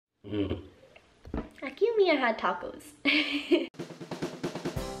Akumi, I had tacos.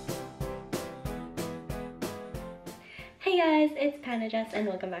 Hey guys, it's PanduhJess and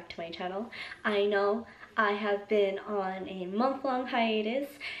welcome back to my channel. I know I have been on a month-long hiatus,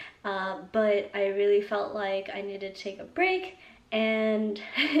 but I really felt like I needed to take a break, and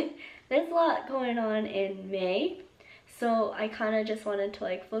there's a lot going on in May. So I kind of just wanted to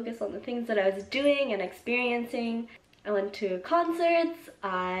like focus on the things that I was doing and experiencing. I went to concerts,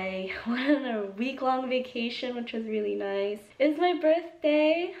 I went on a week-long vacation, which was really nice. It was my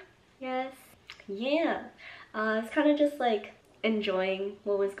birthday, yes, yeah. I was kind of just like enjoying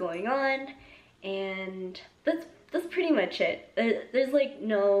what was going on, and that's pretty much it. There's like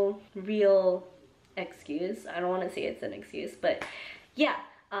no real excuse. I don't want to say it's an excuse, but yeah,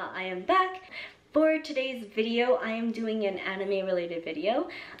 I am back. For today's video, I am doing an anime related video.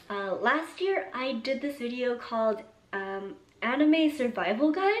 Last year I did this video called Anime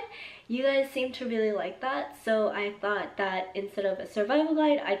Survival Guide. You guys seem to really like that, so I thought that instead of a survival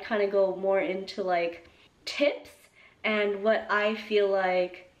guide, I'd kind of go more into like tips and what I feel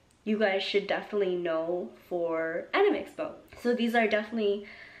like you guys should definitely know for Anime Expo. So these are definitely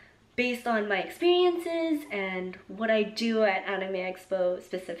based on my experiences and what I do at Anime Expo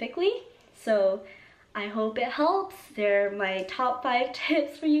specifically. So I hope it helps. They're my top 5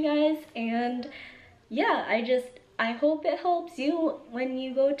 tips for you guys, and yeah, I hope it helps you when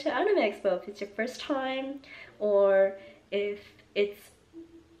you go to Anime Expo, if it's your first time or if it's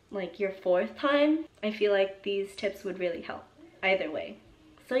like your 4th time. I feel like these tips would really help either way.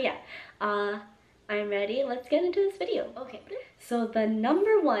 So yeah, I'm ready. Let's get into this video. Okay, so the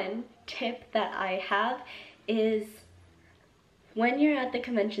 #1 tip that I have is when you're at the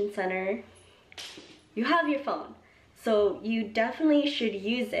convention center, you have your phone, so you definitely should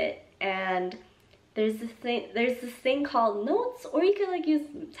use it. And there's this thing called notes, or you can like use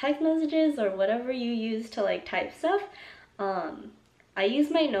text messages or whatever you use to like type stuff. I use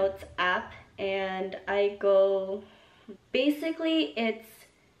my notes app, and I go, basically it's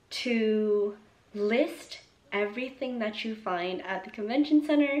to list everything that you find at the convention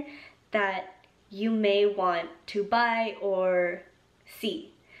center that you may want to buy or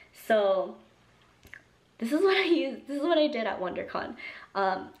see. So this is what I use. This is what I did at WonderCon.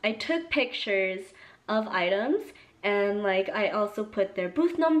 I took pictures of items, and like I also put their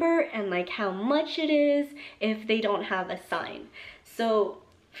booth number and like how much it is if they don't have a sign. So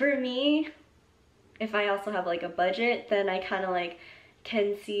for me, if I also have like a budget, then I kind of like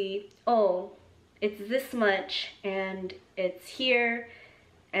can see, oh, it's this much and it's here,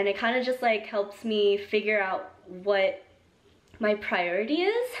 and it kind of just like helps me figure out what my priority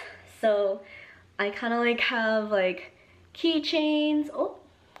is. So I kind of like have like keychains. Oh,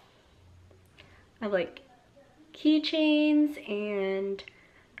 I have like keychains and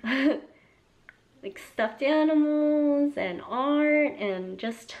like stuffed animals and art, and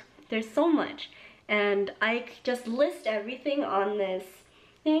just there's so much, and I just list everything on this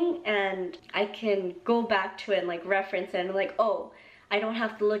thing, and I can go back to it and like reference it, and like, oh, I don't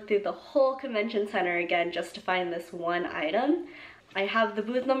have to look through the whole convention center again just to find this one item. I have the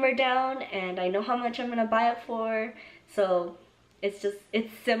booth number down and I know how much I'm gonna buy it for. So it's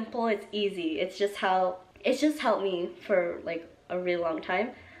simple, it's easy. It's just helped me for like a really long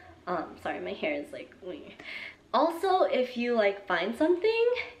time. Sorry, my hair is like weird. Also, if you like find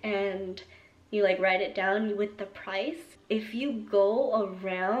something and you like write it down with the price, if you go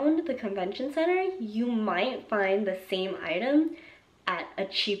around the convention center, you might find the same item at a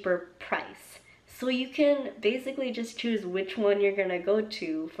cheaper price. So you can basically just choose which one you're gonna go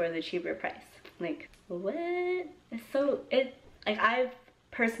to for the cheaper price. Like, what? Like I've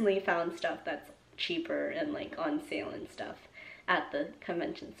personally found stuff that's cheaper and like on sale and stuff at the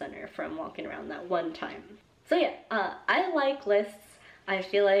convention center from walking around that one time. So yeah, I like lists. I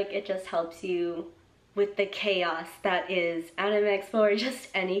feel like it just helps you with the chaos that is Anime Expo or just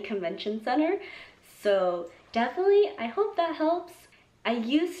any convention center. So definitely, I hope that helps. I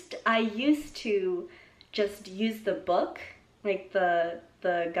used to just use the book, like the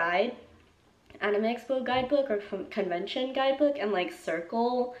guide, Anime Expo guidebook or convention guidebook, and like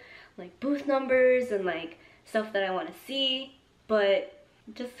circle like booth numbers and like stuff that I want to see, but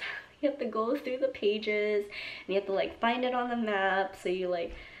just you have to go through the pages and you have to like find it on the map, so you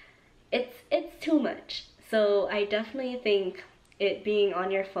like it's too much. So I definitely think it being on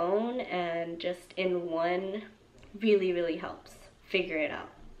your phone and just in one really helps figure it out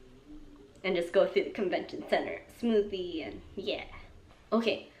and just go through the convention center smoothly, and yeah.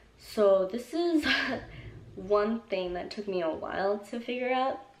 Okay, so this is one thing that took me a while to figure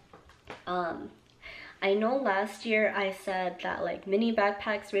out. I know last year I said that like mini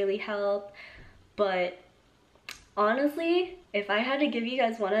backpacks really help, but honestly, if I had to give you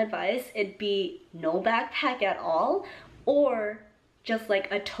guys one advice, it'd be no backpack at all, or just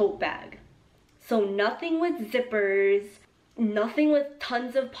like a tote bag. So nothing with zippers, nothing with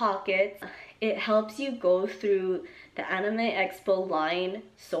tons of pockets. It helps you go through the Anime Expo line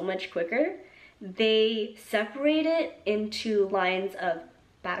so much quicker. They separate it into lines of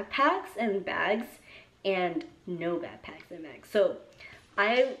backpacks and bags and no backpacks and bags. So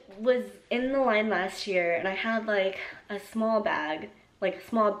I was in the line last year and I had like a small bag, like a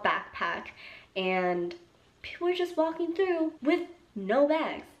small backpack, and people were just walking through with no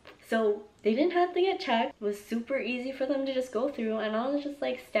bags. So they didn't have to get checked. It was super easy for them to just go through, and I was just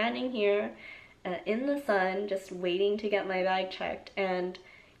like standing here in the sun just waiting to get my bag checked. And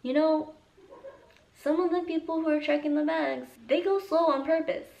you know, some of the people who are checking the bags, they go slow on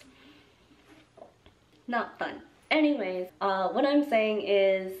purpose. Not fun. Anyways, what I'm saying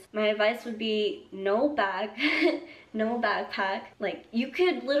is my advice would be no bag, no backpack. Like, you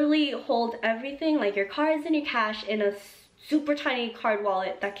could literally hold everything, like your cards and your cash, in a super tiny card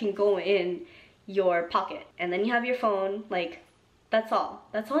wallet that can go in your pocket. And then you have your phone, like, that's all.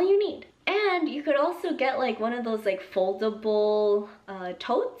 That's all you need. And you could also get like one of those like foldable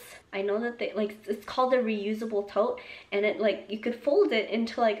totes. I know that they like, it's called a reusable tote, and it like, you could fold it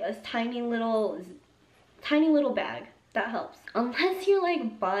into like a tiny little bag. That helps. Unless you're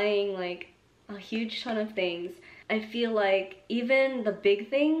like buying like a huge ton of things, I feel like even the big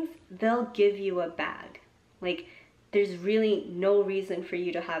things, they'll give you a bag. Like, there's really no reason for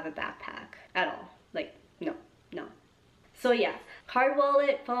you to have a backpack at all. Like, no. So yeah, card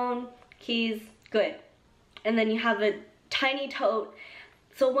wallet, phone, keys, good. And then you have a tiny tote.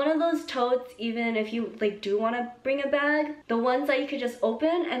 So one of those totes, even if you like do want to bring a bag, the ones that you could just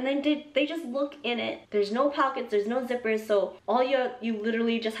open and then they just look in it. There's no pockets, there's no zippers, so all you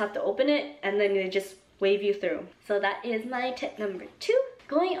literally just have to open it and then they just wave you through. So that is my tip number 2.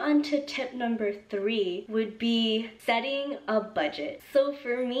 Going on to tip number 3 would be setting a budget. So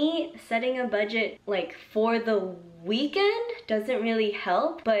for me, setting a budget like for the weekend doesn't really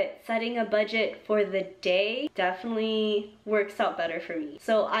help, but setting a budget for the day definitely works out better for me.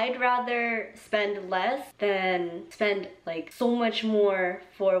 So I'd rather spend less than spend like so much more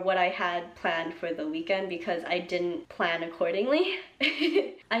for what I had planned for the weekend because I didn't plan accordingly.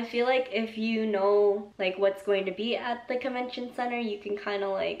 I feel like if you know like what's going to be at the convention center, you can kind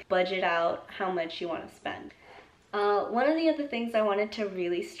of like budget out how much you want to spend. One of the other things I wanted to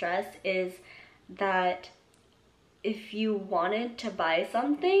really stress is that if you wanted to buy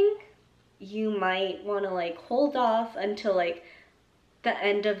something, you might want to like hold off until like the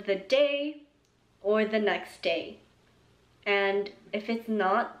end of the day or the next day. And if it's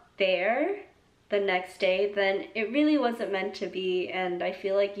not there the next day, then it really wasn't meant to be, and I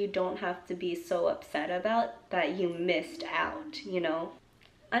feel like you don't have to be so upset about that you missed out, you know?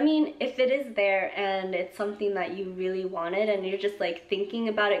 I mean, if it is there and it's something that you really wanted and you're just like thinking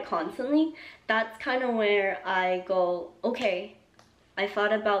about it constantly, that's kind of where I go, okay, I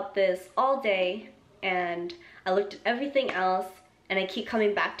thought about this all day and I looked at everything else and I keep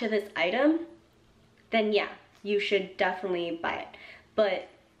coming back to this item, then yeah, you should definitely buy it. But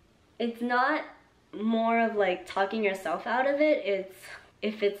it's not more of like talking yourself out of it, it's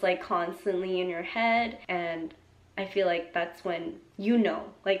if it's like constantly in your head, and I feel like that's when you know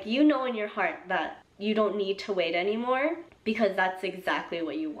in your heart that you don't need to wait anymore because that's exactly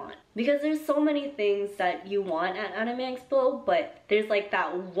what you want. Because there's so many things that you want at Anime Expo, but there's like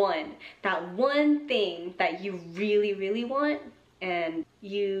that one thing that you really, really want, and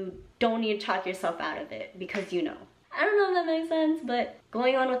you don't need to talk yourself out of it because you know. I don't know if that makes sense, but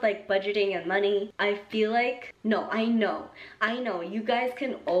going on with like budgeting and money, I feel like, no, I know, you guys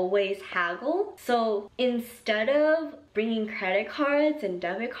can always haggle. So instead of bringing credit cards and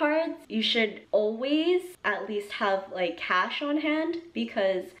debit cards, you should always at least have like cash on hand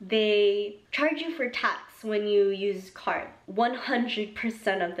because they charge you for tax when you use card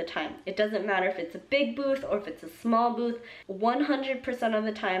 100% of the time. It doesn't matter if it's a big booth or if it's a small booth, 100% of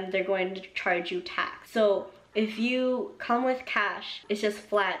the time they're going to charge you tax. So if you come with cash, it's just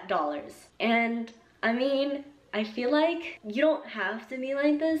flat dollars. And I mean, I feel like you don't have to be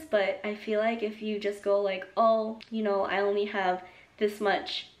like this, but I feel like if you just go like, oh, you know, I only have this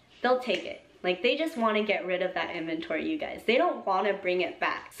much, they'll take it. Like, they just want to get rid of that inventory, you guys. They don't want to bring it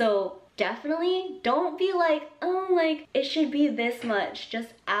back. So definitely don't be like, oh, like it should be this much. Just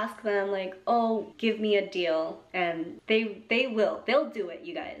ask them like, oh, give me a deal, and they'll do it,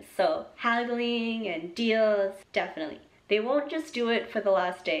 you guys. So haggling and deals, definitely They won't just do it for the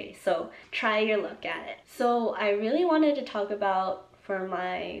last day, so try your luck at it. So I really wanted to talk about, for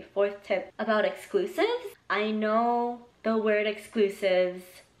my fourth tip, about exclusives. I know the word exclusives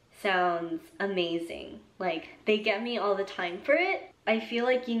sounds amazing. Like, they get me all the time for it. I feel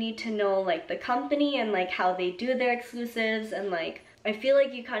like you need to know like the company and like how they do their exclusives, and like I feel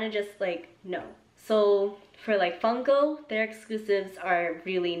like you kind of just like know. So for like Funko, their exclusives are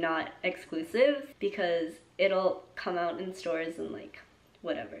really not exclusive because it'll come out in stores and like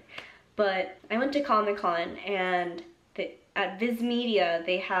whatever. But I went to Comic-Con, and at Viz Media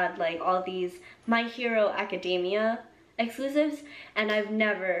they had like all these My Hero Academia exclusives, and I've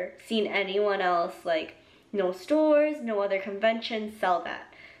never seen anyone else, like no stores, no other conventions sell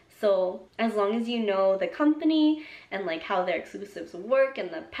that. So as long as you know the company and like how their exclusives work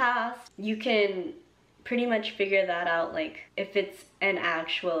in the past, you can pretty much figure that out, like if it's an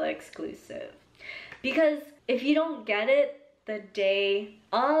actual exclusive. Because if you don't get it the day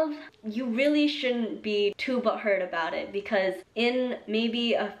of, you really shouldn't be too butthurt about it, because in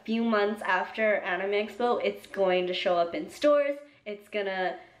maybe a few months after Anime Expo, it's going to show up in stores, it's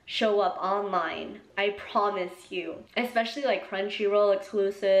gonna show up online. I promise you. Especially like Crunchyroll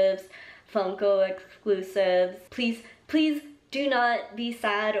exclusives, Funko exclusives. Please do not be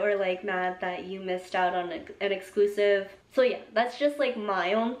sad or like mad that you missed out on an exclusive. So yeah, that's just like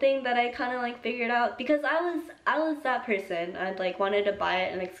my own thing that I kind of like figured out, because I was that person. I'd like wanted to buy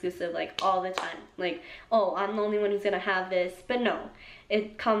an exclusive like all the time. Like, oh, I'm the only one who's gonna have this. But no,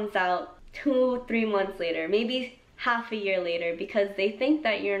 it comes out 2-3 months later, maybe half a year later, because they think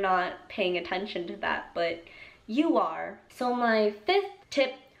that you're not paying attention to that, but you are. So my fifth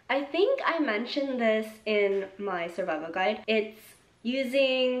tip, I think I mentioned this in my survival guide. It's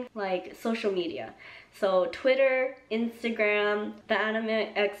using like social media. So Twitter, Instagram, the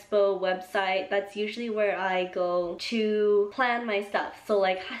Anime Expo website, that's usually where I go to plan my stuff. So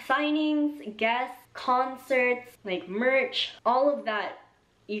like signings, guests, concerts, like merch, all of that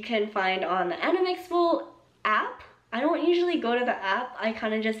you can find on the Anime Expo app. I don't usually go to the app. I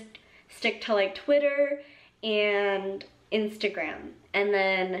kind of just stick to like Twitter and Instagram. And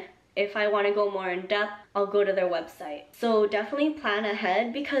then if I want to go more in depth, I'll go to their website. So definitely plan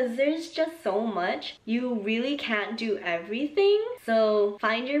ahead, because there's just so much. You really can't do everything. So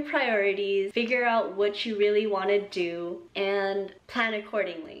find your priorities, figure out what you really want to do, and plan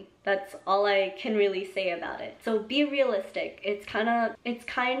accordingly. That's all I can really say about it. So be realistic. It's kind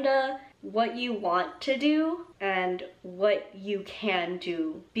of what you want to do and what you can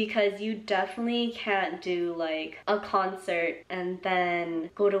do, because you definitely can't do like a concert and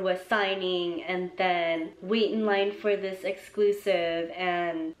then go to a signing and then wait in line for this exclusive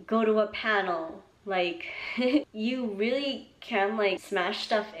and go to a panel. Like you really can like smash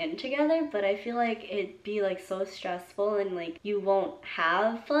stuff in together, but I feel like it'd be like so stressful, and like you won't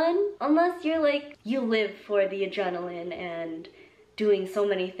have fun unless you're like, you live for the adrenaline and doing so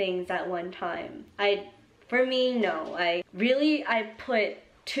many things at one time. For me, no. I put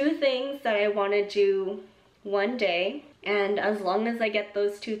 2 things that I want to do one day, and as long as I get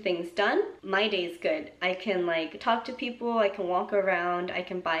those 2 things done, my day's good. I can like talk to people, I can walk around, I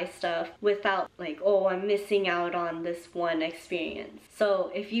can buy stuff without like, oh, I'm missing out on this one experience.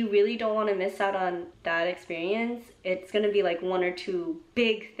 So if you really don't want to miss out on that experience, it's gonna be like 1 or 2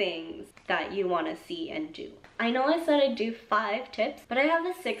 big things that you want to see and do. I know I said I'd do 5 tips, but I have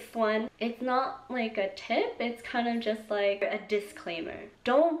a 6th one. It's not like a tip, it's kind of just like a disclaimer.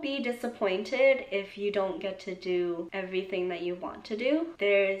 Don't be disappointed if you don't get to do everything that you want to do.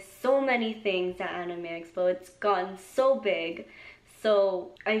 There's so many things at Anime Expo. It's gotten so big. So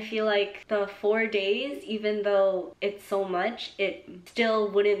I feel like the 4 days, even though it's so much, it still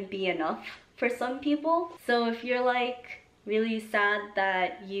wouldn't be enough for some people. So if you're like really sad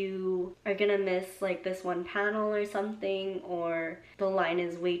that you are gonna miss like this one panel or something, or the line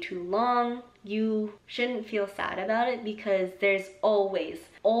is way too long, you shouldn't feel sad about it, because there's always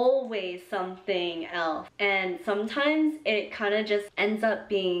something else. And sometimes it kind of just ends up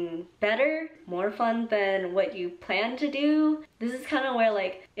being better, more fun than what you plan to do. This is kind of where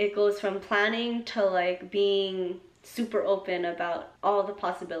like it goes from planning to like being super open about all the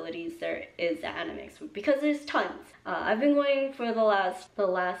possibilities there is at Anime Expo, because there's tons. I've been going for the last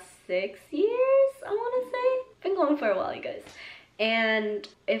 6 years, I want to say. I've been going for a while, you guys. And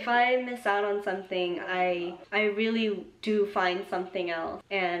if I miss out on something, I really do find something else,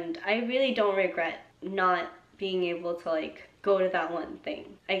 and I really don't regret not being able to like go to that one thing.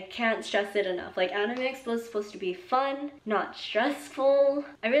 I can't stress it enough. Like, Anime Expo is supposed to be fun, not stressful.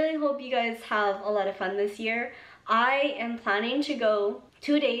 I really hope you guys have a lot of fun this year. I am planning to go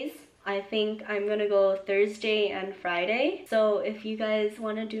 2 days I think I'm gonna go Thursday and Friday. So if you guys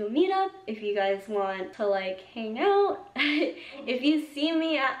want to do a meetup, if you guys want to like hang out, if you see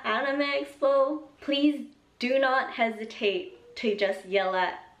me at Anime Expo, please do not hesitate to just yell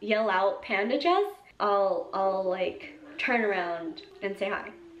out PanduhJess. I'll like turn around and say hi.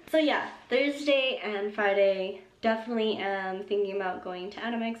 So yeah, Thursday and Friday, definitely am thinking about going to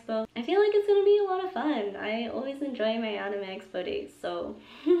Anime Expo. I feel like it's gonna be a lot of fun. I always enjoy my Anime Expo days, so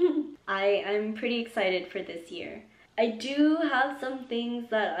I'm pretty excited for this year. I do have some things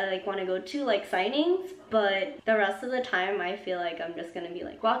that I like want to go to, like signings, but the rest of the time I feel like I'm just gonna be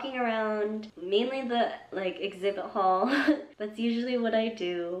like walking around, mainly the like exhibit hall. That's usually what I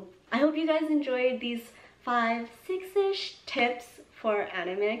do. I hope you guys enjoyed these 5, 6-ish tips for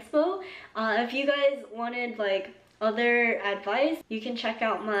Anime Expo. If you guys wanted like other advice, you can check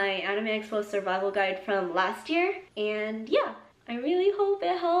out my Anime Expo survival guide from last year. And yeah, I really hope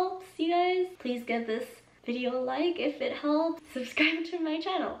it helps you guys. Please give this video a like if it helps. Subscribe to my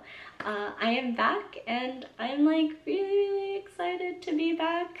channel. I am back and I'm like really excited to be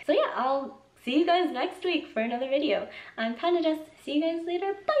back. So yeah, I'll see you guys next week for another video. I'm PanduhJess. See you guys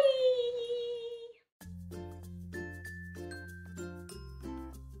later. Bye!